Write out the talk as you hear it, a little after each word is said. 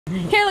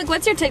Here, look,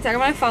 what's your TikTok? I'm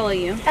gonna follow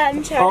you.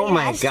 Oh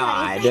my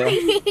god.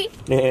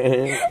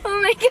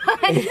 Oh my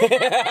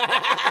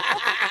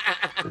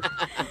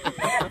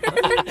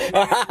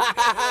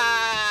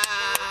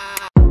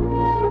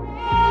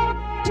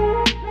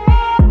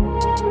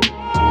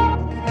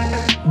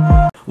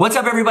What's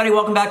up everybody,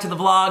 welcome back to the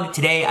vlog.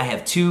 Today I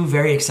have two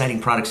very exciting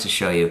products to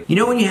show you. You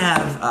know when you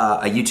have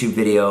a YouTube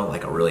video,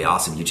 like a really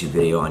awesome YouTube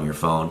video on your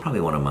phone,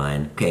 probably one of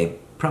mine, okay,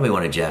 probably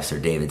one of Jeff's or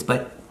David's,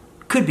 but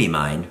could be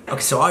mine. Okay,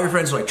 so all your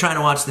friends are like trying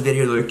to watch the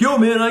video, they're like, yo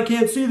man, I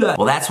can't see that.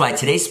 Well, that's why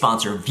today's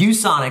sponsor,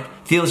 ViewSonic,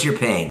 feels your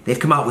pain. They've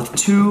come out with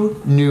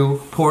two new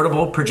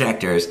portable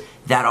projectors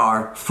that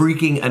are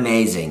freaking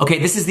amazing. Okay,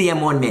 this is the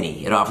M1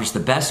 Mini. It offers the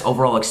best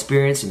overall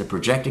experience in the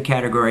projector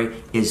category,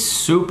 is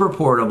super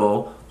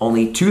portable,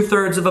 only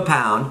 2/3 of a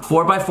pound,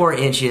 4x4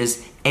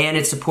 inches, and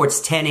it supports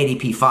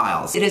 1080p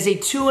files. It has a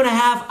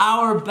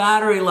 2.5-hour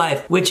battery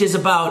life, which is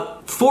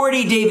about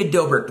 40 David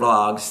Dobrik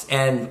vlogs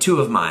and 2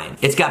 of mine.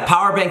 It's got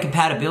power bank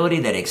compatibility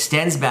that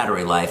extends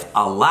battery life,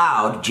 a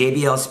loud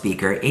JBL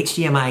speaker,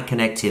 HDMI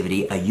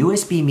connectivity, a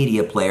USB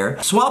media player,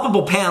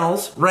 swappable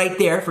panels right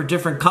there for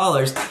different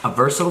colors, a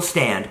versatile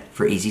stand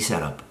for easy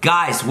setup.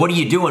 Guys, what are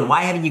you doing?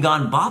 Why haven't you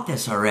gone and bought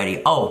this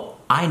already? Oh,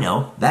 I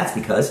know, that's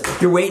because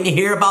you're waiting to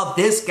hear about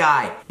this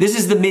guy. This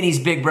is the Mini's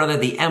big brother,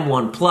 the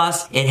M1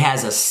 Plus. It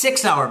has a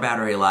 6-hour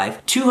battery life,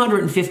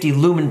 250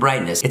 lumen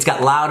brightness. It's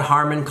got loud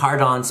Harman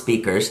Kardon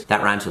speakers.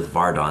 That rhymes with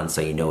Vardon,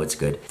 so you know it's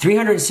good.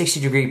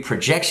 360-degree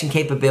projection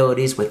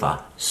capabilities with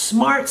a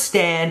smart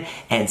stand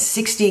and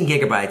 16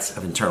 gigabytes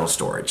of internal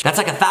storage. That's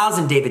like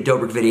 1,000 David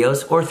Dobrik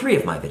videos or 3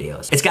 of my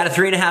videos. It's got a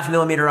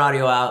 3.5mm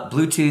audio out,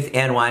 Bluetooth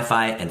and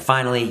Wi-Fi, and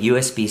finally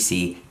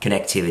USB-C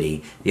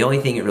connectivity. The only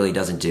thing it really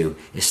doesn't do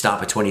is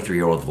stop a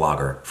 23-year-old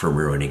vlogger from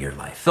ruining your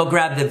life. Go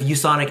grab the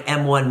ViewSonic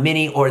M1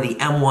 Mini or the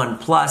M1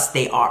 Plus.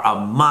 They are a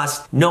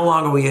must. No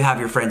longer will you have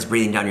your friends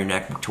breathing down your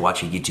neck to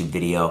watch a YouTube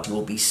video. You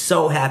will be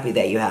so happy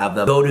that you have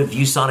them. Go to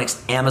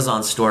ViewSonic's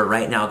Amazon store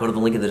right now. Go to the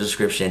link in the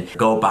description.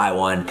 Go buy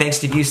one. Thanks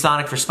to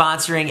ViewSonic for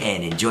sponsoring,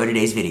 and enjoy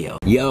today's video.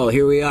 Yo,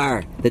 here we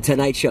are. The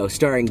Tonight Show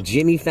starring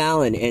Jimmy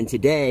Fallon and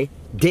today,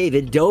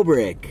 David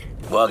Dobrik.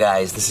 Well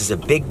guys, this is a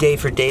big day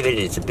for David.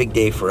 It's a big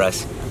day for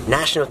us.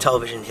 National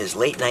television, his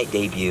late night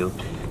debut.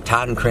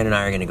 Todd and Corinne and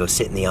I are gonna go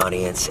sit in the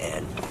audience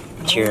and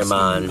cheer him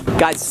on.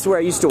 Guys, this is where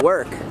I used to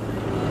work.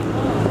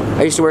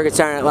 I used to work at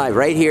Saturday Night Live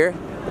right here.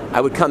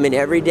 I would come in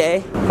every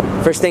day.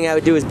 First thing I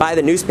would do is buy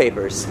the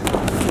newspapers.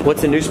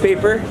 What's a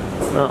newspaper?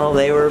 Well,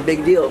 they were a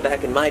big deal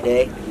back in my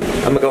day.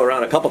 I'm gonna go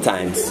around a couple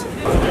times.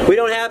 We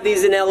don't have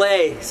these in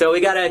LA, so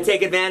we gotta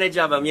take advantage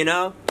of them, you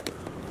know?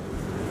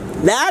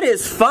 That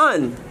is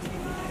fun.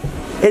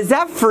 Is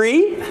that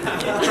free?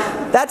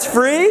 That's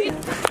free?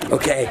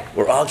 Okay,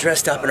 we're all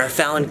dressed up in our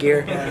Fallon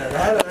gear.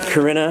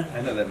 Corinna.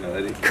 I know that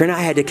melody. Corinna,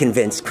 I had to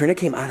convince. Corinna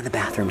came out of the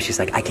bathroom. She's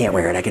like, I can't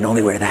wear it. I can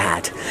only wear the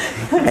hat.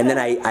 And then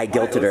I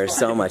guilted her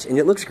so much. And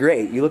it looks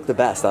great. You look the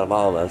best out of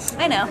all of us.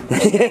 I know.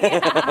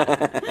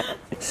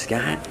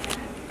 Scott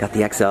got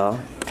the XL.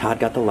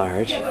 Todd got the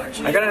large.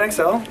 I got an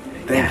XL.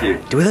 Thank you.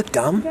 Do we look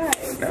dumb? No,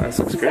 this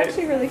looks great. It's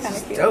actually really kind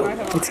of cute.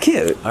 It's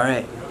cute. All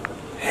right.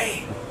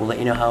 Hey, we'll let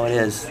you know how it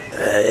is.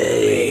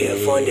 Hey,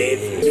 have fun,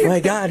 Dave. Oh my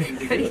God,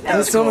 that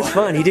was so much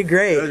fun. He did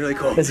great. That was really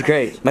cool. That's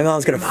great. My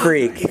mom's gonna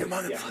freak.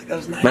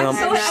 My mom,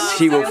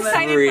 she will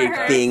freak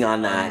being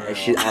on that.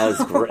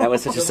 That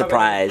was such a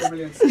surprise.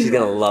 She's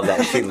gonna love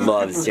that. She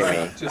loves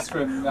Jimmy.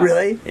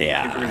 Really?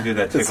 Yeah.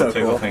 That's so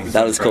cool.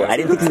 That was cool. I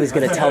didn't think he was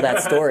gonna tell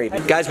that story.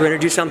 Guys, we're gonna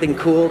do something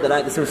cool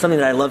this was something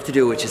that I love to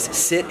do, which is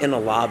sit in a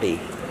lobby.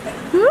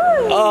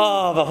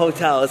 Oh, of a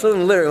hotel. It's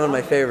literally one of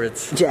my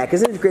favorites. Jack,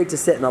 isn't it great to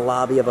sit in the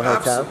lobby of a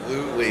hotel?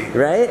 Absolutely.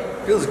 Right?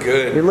 Feels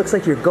good. It looks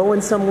like you're going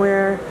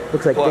somewhere.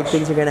 Looks like big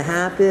things are going to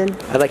happen.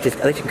 I'd like to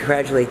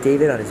congratulate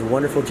David on his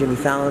wonderful Jimmy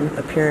Fallon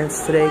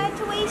appearance today.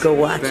 Go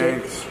watch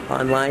it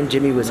online.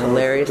 Jimmy was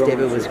hilarious.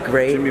 David was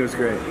great. Jimmy was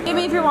great.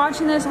 Maybe if you're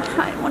watching this,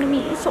 I want to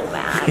meet you so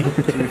bad.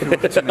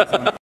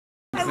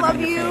 I love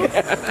you.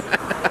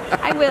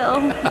 I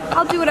will.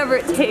 I'll do whatever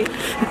it takes.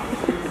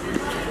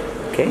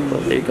 Okay, well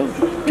there you go.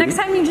 Next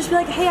time you just be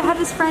like, hey, I have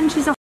this friend,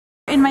 she's a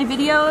in my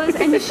videos,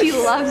 and she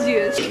loves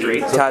you.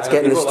 Todd's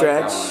getting the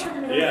stretch.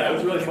 Yeah, it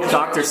was really cool.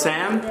 Dr.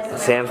 Sam?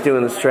 Sam's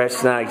doing the stretch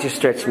tonight. He just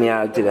stretched me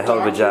out, did a hell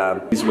of a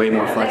job. He's way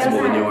more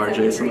flexible than you are,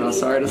 Jason. I'm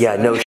sorry to say. Yeah,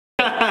 no You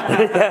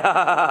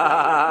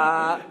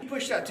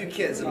pushed out 2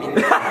 kids. I mean.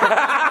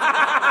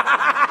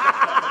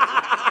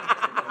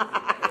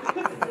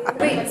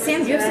 Wait,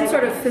 Sam, do you have some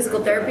sort of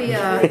physical therapy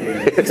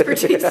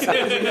expertise?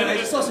 I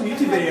just saw some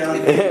YouTube video.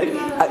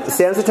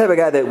 Sam's the type of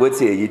guy that would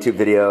see a YouTube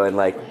video and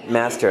like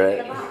master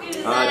it.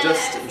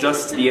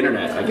 Just the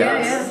internet, I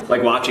guess. Yeah.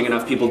 Like watching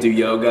enough people do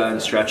yoga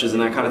and stretches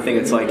and that kind of thing.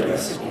 It's like,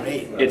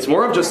 it's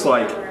more of just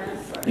like,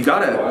 you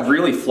gotta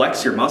really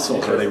flex your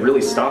muscles or they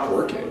really stop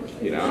working.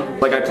 You know?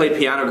 Like I played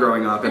piano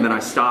growing up and then I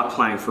stopped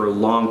playing for a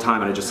long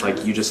time and I just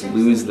like, you just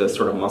lose the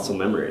sort of muscle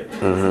memory.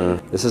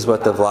 Mm-hmm. This is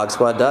what the vlog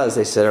squad does.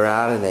 They sit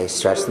around and they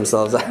stretch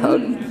themselves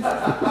out.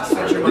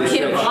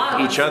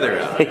 Each other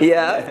out.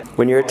 Yeah.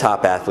 When you're a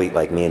top athlete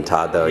like me and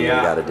Todd though, you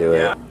gotta do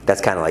it.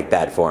 That's kind of like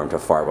bad form to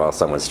fart while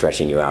someone's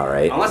stretching you out,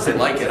 right? Unless they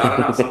like it. I don't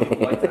know. Some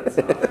people like that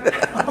stuff.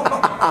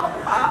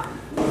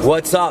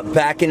 What's up?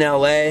 Back in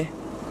LA.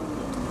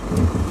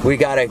 We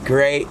got a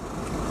great.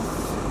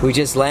 We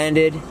just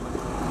landed,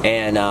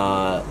 and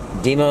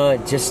Dima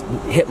just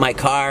hit my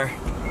car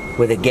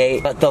with a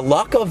gate. But the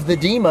luck of the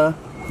Dima,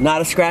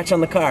 not a scratch on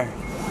the car.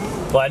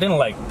 Well, I didn't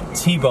like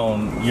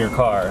T-bone your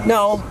car.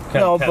 No,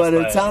 no, but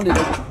it sounded.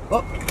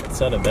 Oh. It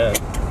sounded bad.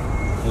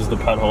 This is the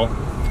pothole.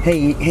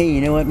 Hey,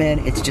 you know what, man?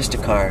 It's just a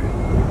car.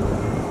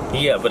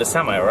 Yeah, but it's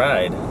not my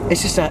ride.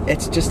 It's just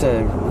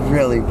a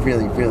really,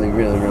 really, really,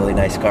 really, really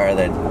nice car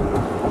that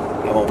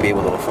I won't be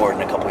able to afford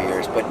in a couple of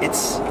years. But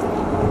it's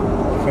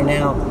for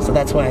now, so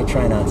that's why I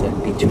try not to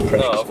be too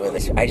precious with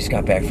it. I just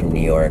got back from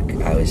New York.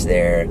 I was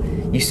there.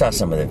 You saw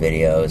some of the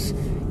videos.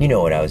 You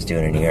know what I was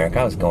doing in New York.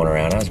 I was going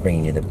around. I was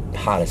bringing you the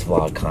hottest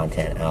vlog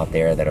content out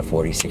there that a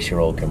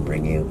 46-year-old can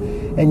bring you.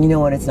 And you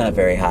know what? It's not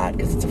very hot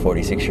because it's a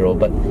 46-year-old.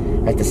 But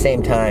at the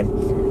same time,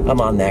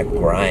 I'm on that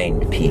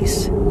grind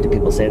piece. Do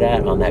people say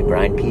that? On that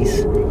grind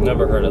piece?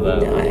 Never heard of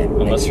that. No,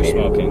 unless you're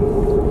smoking.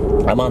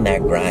 I'm on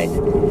that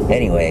grind.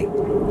 Anyway,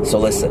 so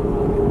listen.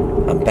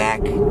 I'm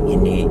back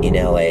in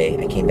LA.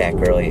 I came back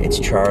early. It's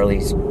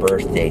Charlie's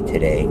birthday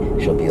today.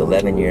 She'll be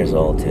 11 years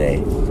old today.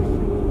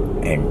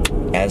 And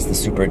as the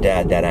super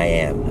dad that I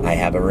am, I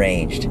have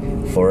arranged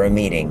for a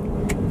meeting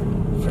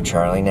for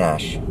Charlie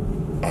Nash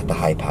at the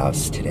Hype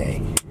House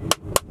today.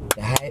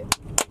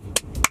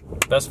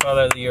 Best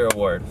Father of the Year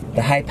award.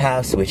 The Hype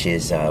House, which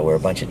is where a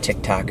bunch of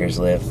TikTokers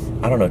live.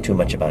 I don't know too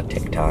much about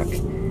TikTok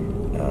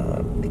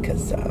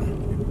because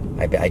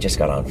I just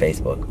got on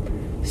Facebook.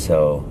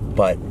 So,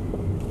 but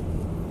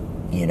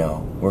you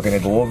know, we're gonna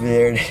go over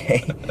there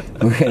today.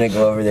 We're gonna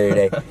go over there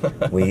today.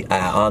 We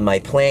on my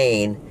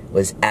plane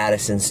was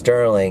Addison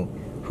Sterling,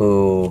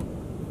 who,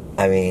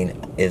 I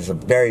mean, is a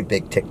very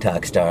big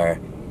TikTok star,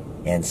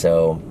 and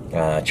so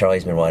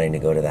Charlie's been wanting to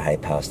go to the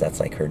Hype House. That's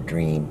like her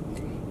dream,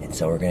 and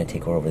so we're gonna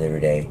take her over there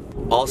today.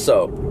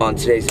 Also, on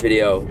today's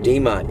video,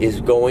 Dima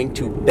is going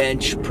to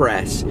bench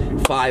press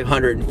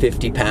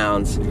 550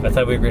 pounds. I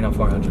thought we agreed on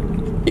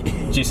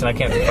 400. Jason, I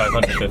can't do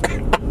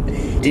 550.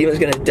 Dima's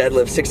gonna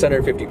deadlift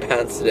 650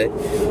 pounds today.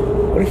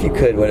 What if you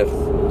could? What if?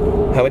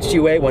 How much do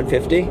you weigh?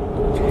 150?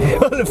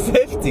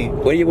 150.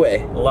 What do you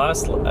weigh? I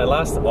lost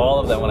all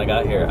of that when I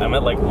got here. I'm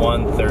at like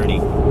 130,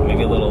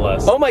 maybe a little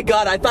less. Oh my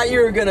God! I thought you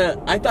were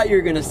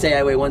gonna say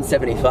I weigh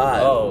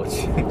 175. Oh,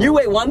 you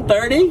weigh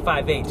 130?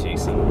 5'8",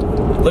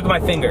 Jason. Look at my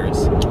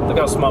fingers. Look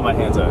how small my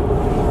hands are.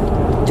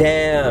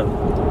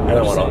 Damn. I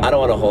don't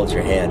want to hold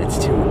your hand. It's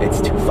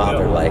too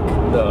father-like.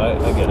 No,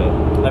 I get it.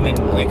 I mean,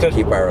 we could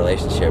keep our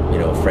relationship, you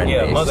know,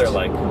 friend-based. Yeah,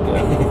 mother-like.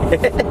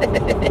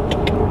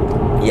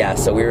 Yeah. Yeah.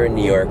 So we were in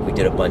New York. We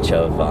did a bunch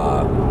of.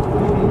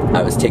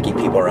 I was taking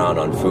people around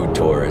on food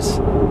tours.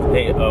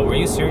 Hey, were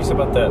you serious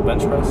about that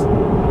bench press?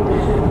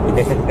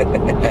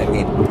 I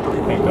mean,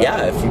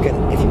 yeah. If you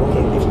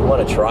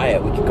want to try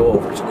it, we could go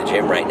over to the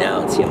gym right now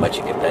and see how much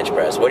you can bench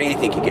press. What do you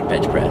think you can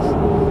bench press?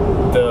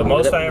 The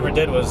most I ever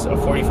did was a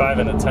 45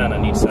 and a 10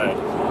 on each side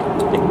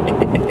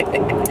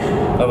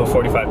of a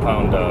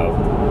 45-pound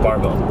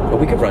barbell. Well,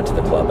 we could run to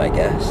the club, I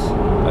guess.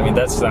 I mean,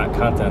 that's not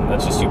content.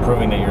 That's just you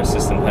proving that your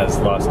assistant has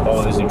lost all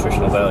of his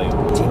nutritional value.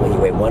 Dima, you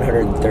weigh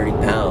 130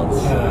 pounds.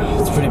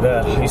 It's pretty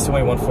bad. I used to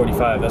weigh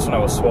 145. That's when I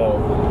was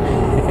swole.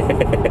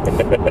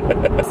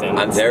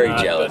 I'm very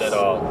jealous. Good at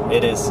all.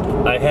 It is.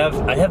 I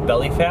have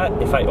belly fat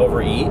if I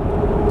overeat,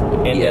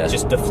 and it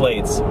just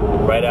deflates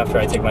right after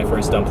I take my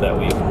first dump that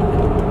week.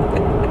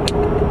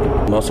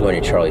 I'm also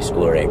going to Charlie's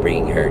school today,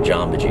 bringing her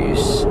Jamba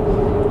Juice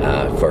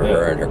for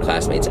her and her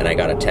classmates. And I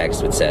got a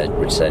text which said,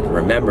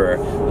 remember,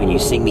 when you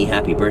sing me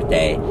happy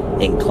birthday,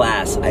 in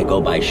class I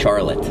go by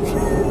Charlotte.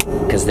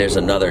 Because there's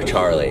another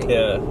Charlie.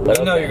 Yeah, but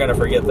you know you're going to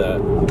forget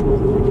that.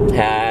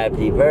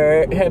 Happy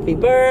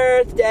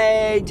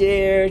birthday,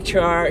 dear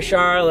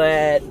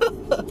Charlotte. Oh,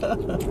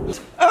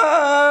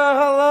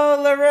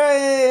 hello,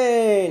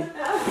 Lorraine.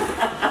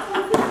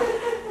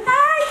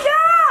 Hi,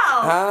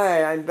 Joe.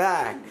 Hi, I'm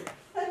back.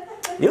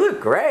 You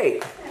look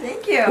great.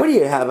 Thank you. What do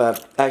you have,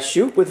 a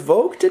shoot with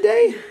Vogue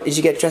today? Did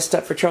you get dressed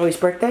up for Charlie's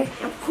birthday?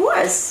 Of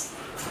course.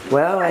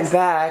 Well, I'm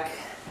back.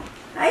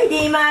 Hi,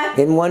 Dima.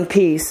 In one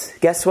piece.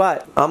 Guess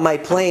what? On my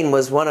plane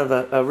was one of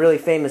a really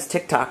famous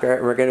TikToker,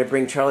 and we're going to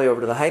bring Charlie over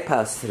to the Hype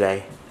House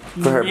today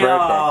for her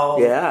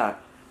birthday. Yeah.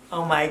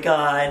 Oh my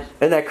God.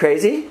 Isn't that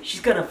crazy? She's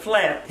gonna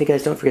flip. Hey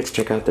guys, don't forget to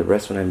check out the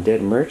Rest When I'm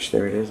Dead merch.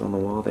 There it is on the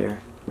wall there.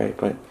 Right,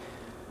 but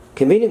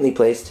conveniently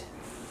placed.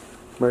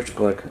 Merch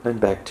plug. I'm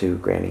back to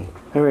Granny.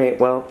 Alright,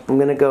 well, I'm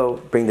gonna go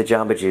bring the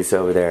Jamba Juice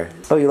over there.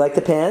 Oh, you like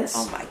the pants?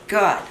 Oh my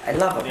God, I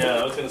love them. Yeah,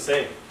 I was gonna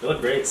say, they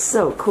look great.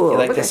 So cool. You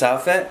like this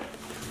outfit?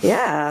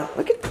 Yeah,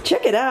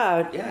 check it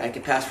out. Yeah, I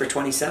could pass for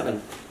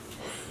 27.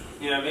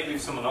 Yeah, maybe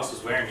if someone else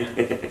was wearing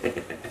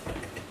it.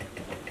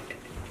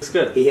 It's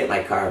good. He hit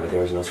my car, but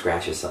there was no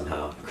scratches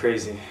somehow.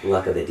 Crazy.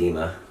 Luck of the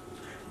Dima.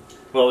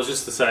 Well, it was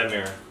just the side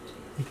mirror.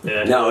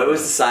 Yeah. No, it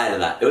was the side of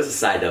that. It was the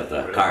side of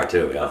the car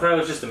too. I thought it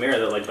was just the mirror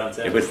that like bent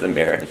in. It was the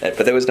mirror,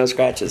 but there was no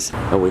scratches.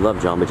 Oh, we love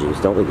Jamba Juice,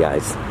 don't we,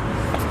 guys?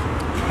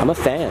 I'm a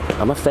fan.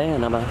 I'm a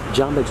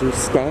Jamba Juice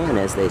stan,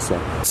 as they say.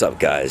 What's up,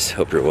 guys?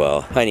 Hope you're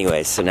well.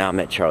 Anyways, so now I'm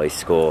at Charlie's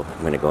school.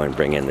 I'm gonna go and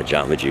bring in the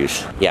Jamba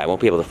Juice. Yeah, I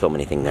won't be able to film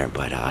anything there,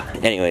 but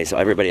anyways, so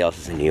everybody else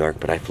is in New York,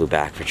 but I flew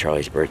back for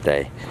Charlie's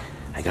birthday.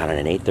 I got on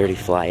an 8:30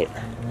 flight,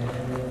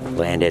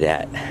 landed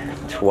at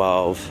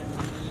 12.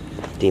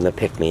 Dima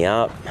picked me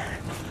up,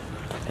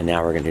 and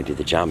now we're gonna do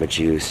the Jamba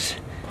Juice,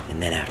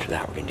 and then after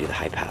that we're gonna do the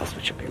Hype House,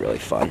 which will be really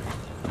fun.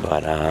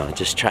 But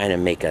just trying to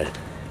make a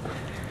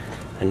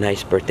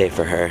nice birthday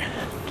for her.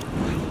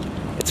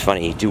 It's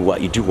funny, you do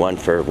one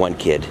for one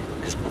kid,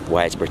 because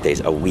Wyatt's birthday is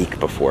a week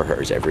before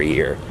hers every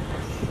year.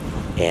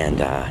 And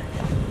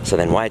so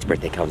then Wyatt's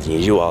birthday comes and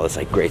you do all this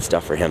like great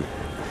stuff for him.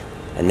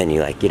 And then you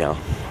like, you know,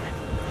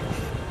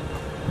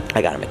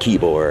 I got him a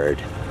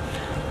keyboard,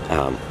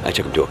 I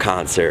took him to a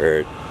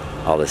concert,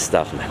 all this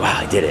stuff. I'm like, wow,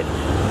 I did it.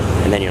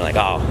 And then you're like,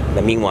 oh,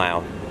 but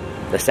meanwhile,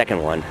 the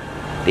second one,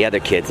 the other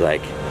kid's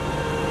like,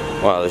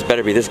 well, this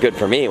better be this good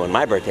for me when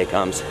my birthday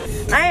comes.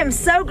 I am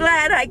so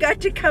glad I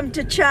got to come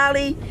to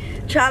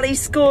Charlie's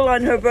school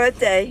on her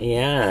birthday.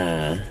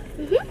 Yeah.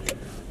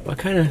 What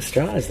kind of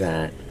straw is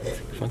that?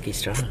 Funky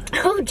straw.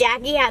 Oh,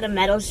 Jackie had a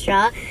metal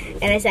straw,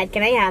 and I said,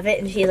 can I have it?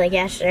 And she's like,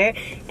 yeah, sure. And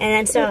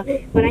then so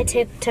when I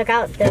took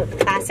out the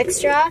plastic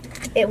straw,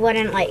 it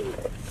wouldn't like,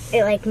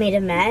 it like made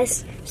a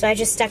mess. So I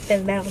just stuck the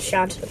metal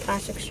straw into the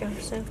plastic straw.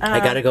 So I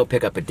gotta go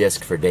pick up a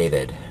disc for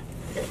David.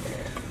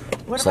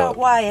 What about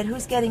Wyatt?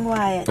 Who's getting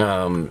Wyatt?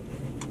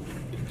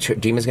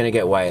 Dima's gonna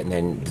get Wyatt, and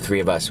then the three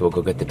of us will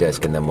go get the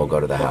disc, and then we'll go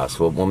to the house.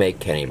 We'll make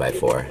Kenny by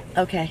 4.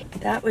 Okay,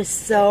 that was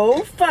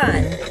so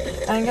fun.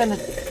 I'm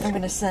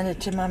gonna send it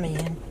to Mommy.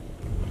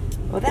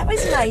 Well, that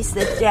was nice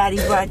that Daddy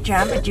brought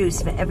Jamba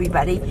Juice for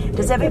everybody.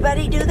 Does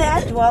everybody do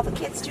that? Do all the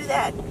kids do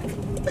that?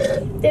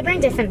 they bring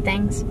different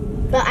things.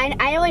 But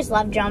I always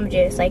loved Jamba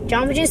Juice. Like,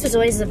 Jamba Juice was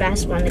always the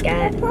best one to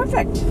get.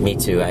 Perfect. Me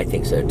too, I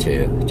think so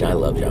too. I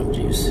love Jamba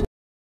Juice.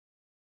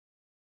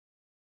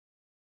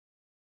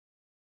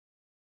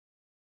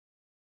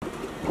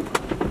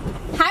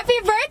 Happy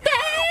birthday!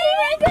 Oh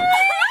my god!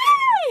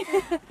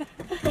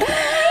 I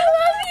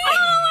love you!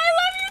 Oh, I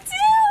love you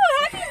too!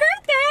 Happy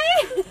birthday!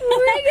 Oh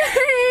my god!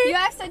 You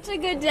have such a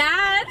good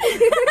dad.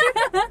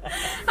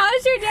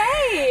 How's your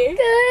day?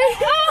 Good.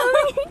 Oh.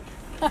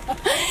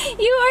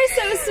 You are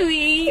so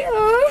sweet.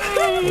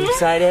 Are you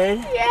excited?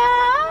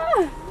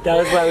 Yeah. That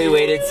was why we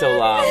waited so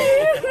long.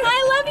 I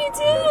love you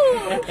too.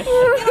 You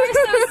are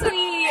so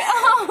sweet.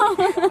 Oh.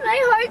 My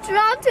heart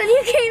dropped when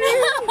you came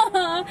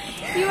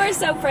in. You are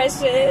so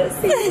precious.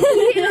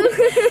 Thank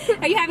you.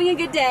 Are you having a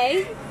good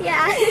day?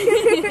 Yeah.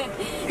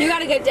 You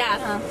got a good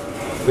dad, huh?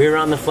 We were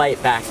on the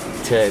flight back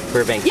to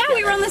Burbank. Yeah,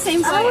 we were on the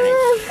same flight.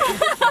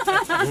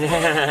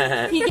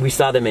 We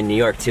saw them in New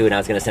York too, and I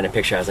was gonna send a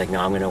picture. I was like, no,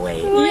 I'm gonna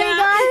wait. Oh my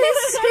gosh.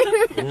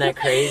 Isn't that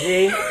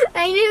crazy?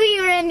 I knew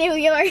you were in New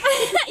York.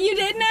 You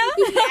did know?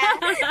 Yeah.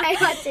 I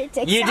watched your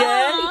TikTok. You did?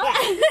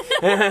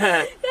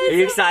 Yeah. Are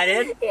you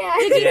excited? Yeah.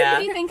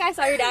 Did you think I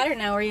saw your dad or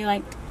no? Were you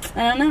like,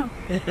 I don't know?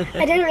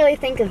 I didn't really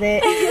think of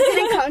it. It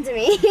didn't come to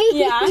me.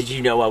 Yeah. Did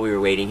you know while we were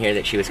waiting here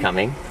that she was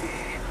coming?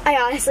 I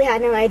honestly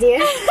had no idea.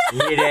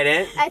 You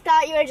didn't? I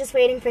thought you were just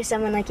waiting for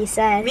someone like you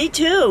said. Me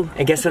too.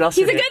 And guess what else?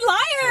 He's a good liar.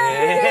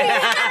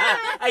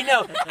 I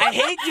know. I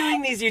hate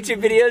doing these YouTube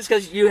videos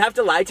because you have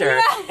to lie to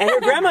her. And her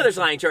grandmother's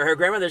lying to her. Her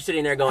grandmother's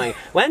sitting there going,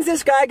 when's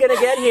this guy going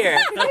to get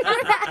here?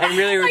 And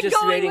really we're Like just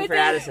going waiting with for it.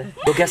 Addison.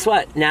 Well, guess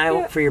what?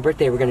 Now for your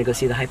birthday, we're going to go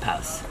see the Hype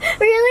House.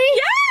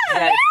 Really?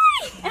 Yeah. Yeah.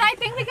 And I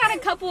think we got a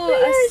couple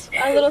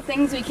little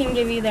things we can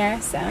give you there,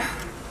 so.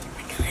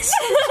 Is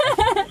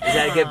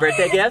that a good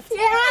birthday gift?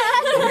 Yeah.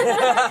 He's a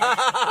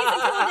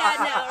cool dad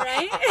now,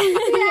 right?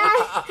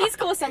 Yeah. He's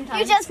cool sometimes.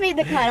 You just made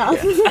the cutoff.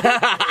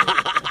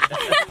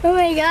 Oh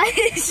my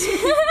gosh.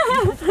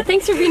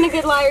 Thanks for being a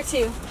good liar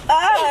too.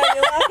 Oh,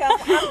 you're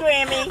welcome. I'm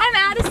Grammy. I'm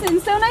Addison.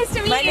 So nice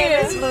to meet My you.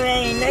 name is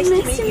Lorraine. Nice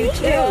to meet you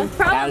too.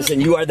 Addison,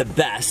 you are the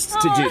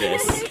best to do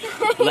this.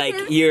 Like,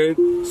 you're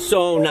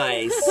so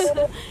nice.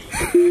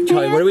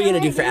 Charlie, what are we going to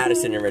do for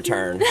Addison in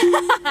return?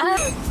 Are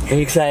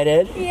you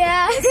excited?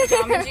 Yeah.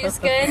 Jamba Juice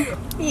good?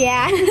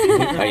 Yeah.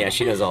 Oh yeah,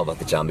 she knows all about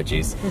the Jamba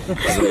Juice.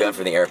 When we got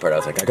from the airport, I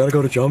was like, I gotta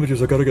go to Jamba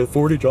Juice. I gotta get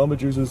 40 Jamba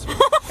Juices.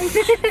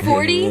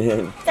 40?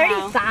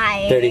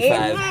 35.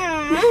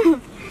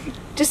 35.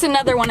 Just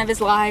another one of his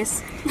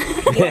lies.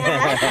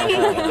 Yeah.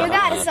 You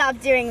gotta stop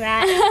doing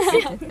that.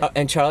 Oh,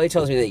 and Charlie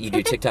tells me that you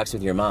do TikToks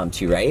with your mom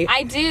too, right?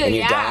 I do, And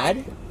your yeah.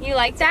 dad? You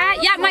like that?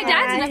 Yeah, my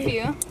dad's in a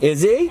few.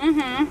 Is he?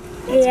 Yeah.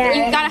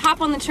 You gotta hop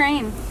on the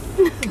train.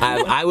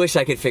 I wish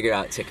I could figure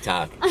out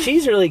TikTok.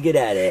 She's really good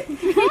at it.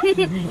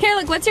 Here,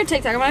 look, what's your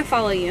TikTok? I'm gonna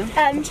follow you.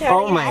 Charlie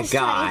Oh my has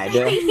god.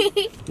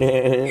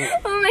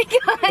 Oh my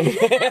god.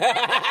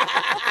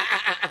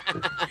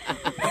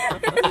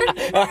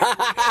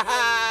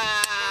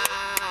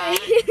 I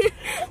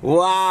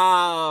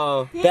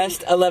Wow!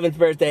 Best 11th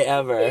birthday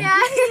ever. Yeah.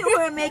 You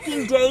were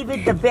making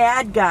David the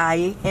bad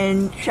guy,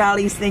 and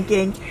Charlie's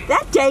thinking,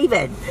 that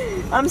David.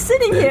 I'm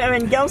sitting here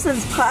in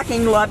Gelson's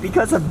parking lot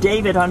because of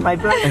David on my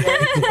birthday.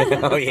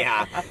 Oh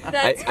yeah.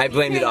 I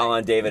blamed it all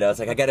on David. I was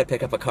like, I gotta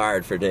pick up a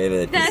card for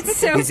David. That's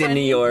so He's in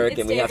New York,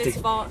 It's and we have David's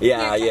to. fault.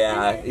 Yeah.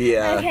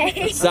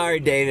 Okay. Sorry,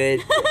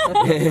 David.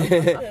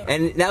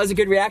 And that was a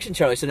good reaction,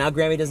 Charlie. So now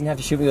Grammy doesn't have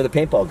to shoot me with a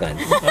paintball gun.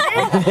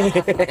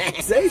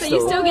 So you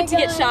still get to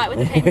get shot with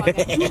a paintball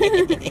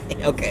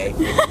gun. Okay.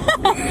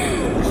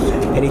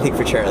 Anything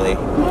for Charlie?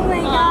 Oh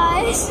my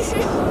gosh.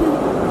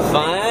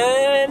 Fun.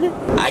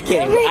 I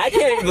can't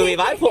even believe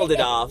I pulled it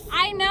off.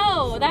 I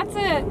know, that's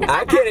it.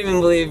 I can't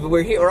even believe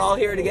we're all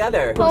here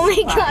together. Oh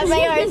my god, my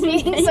heart's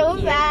beating so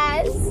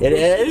fast. It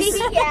is?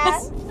 Yeah.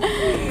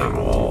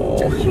 Oh.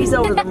 She's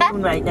over the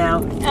moon right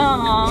now.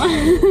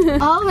 Aww.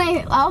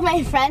 All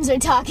my friends are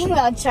talking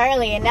about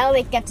Charlie, and now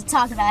they get to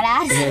talk about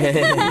Ashley.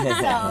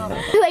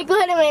 So, like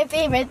one of my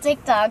favorite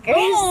TikTokers.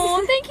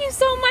 Oh, thank you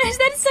so much.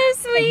 That's so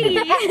sweet.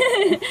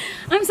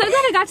 I'm so glad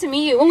I got to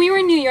meet you. When we were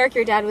in New York,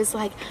 your dad was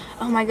like,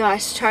 oh my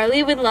gosh,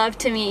 Charlie would love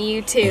to meet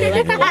you too.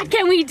 Like, what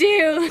can we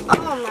do?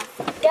 Oh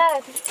my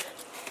god.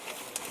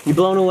 You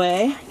blown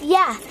away?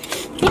 Yeah.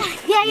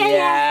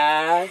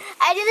 Yeah.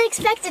 I didn't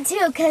expect it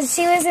too, because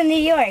she was in New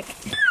York.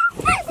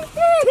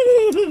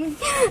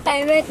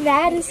 I met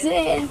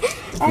Madison.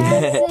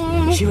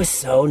 She was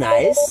so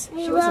nice.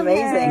 She was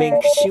amazing. I mean,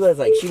 she went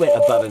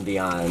above and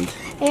beyond.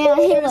 Yeah,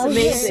 he was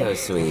amazing. So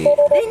sweet.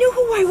 They knew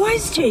who I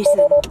was,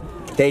 Jason.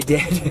 They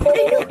did.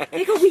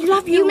 They go, we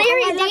love you. You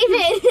married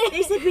David.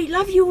 They said, we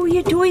love you, we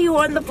adore you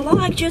on the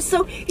vlog.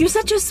 You're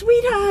such a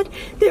sweetheart.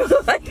 They were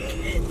like,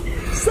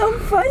 so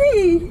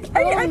funny.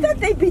 I thought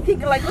they'd be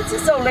thinking like, what's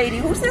this old lady?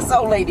 Who's this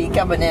old lady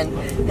coming in?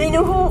 They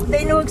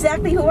knew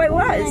exactly who I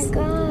was. Oh my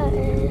gosh.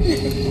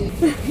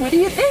 What do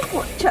you think,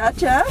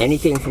 Cha-Cha?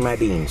 Anything for my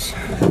beans.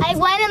 I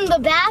went in the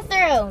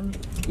bathroom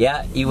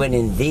Yeah, you went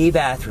in the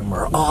bathroom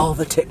where all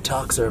the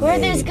TikToks are where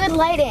made. there's good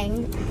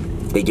lighting.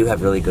 They do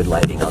have really good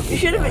lighting. I'll You give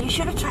should you have. that. You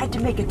should have tried to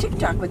make a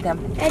TikTok with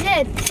them. I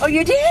did. Oh,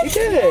 you did? You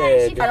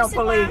did. I don't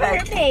believe on her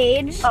it.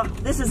 page. Oh,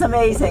 this is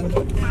amazing.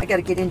 I got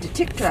to get into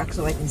TikTok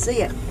so I can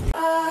see it.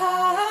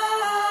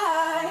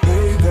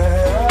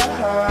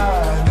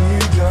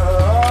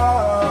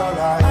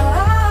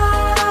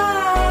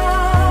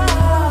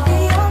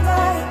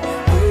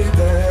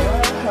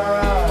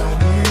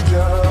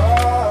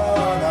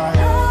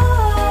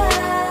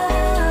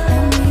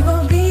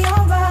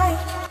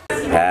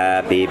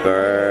 Happy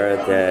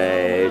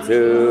birthday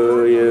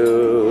to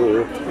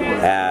you.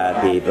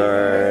 Happy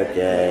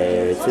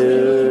birthday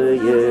to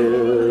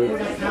you.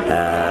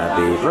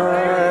 Happy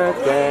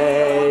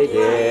birthday,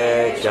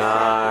 dear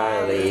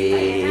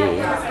Charlie.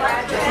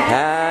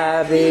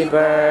 Happy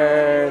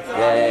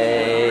birthday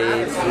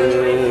to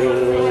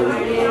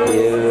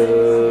you.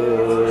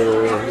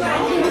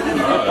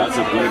 Oh, that's a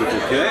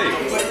beautiful cake.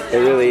 It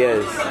really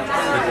is.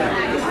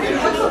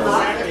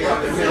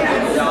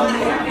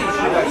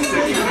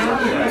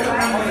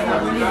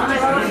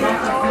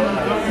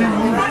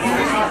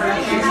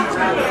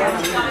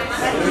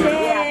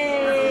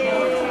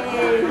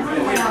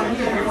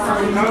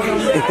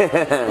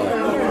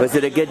 Was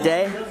it a good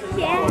day?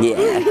 Yeah.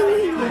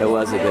 Yeah, it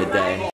was a good day.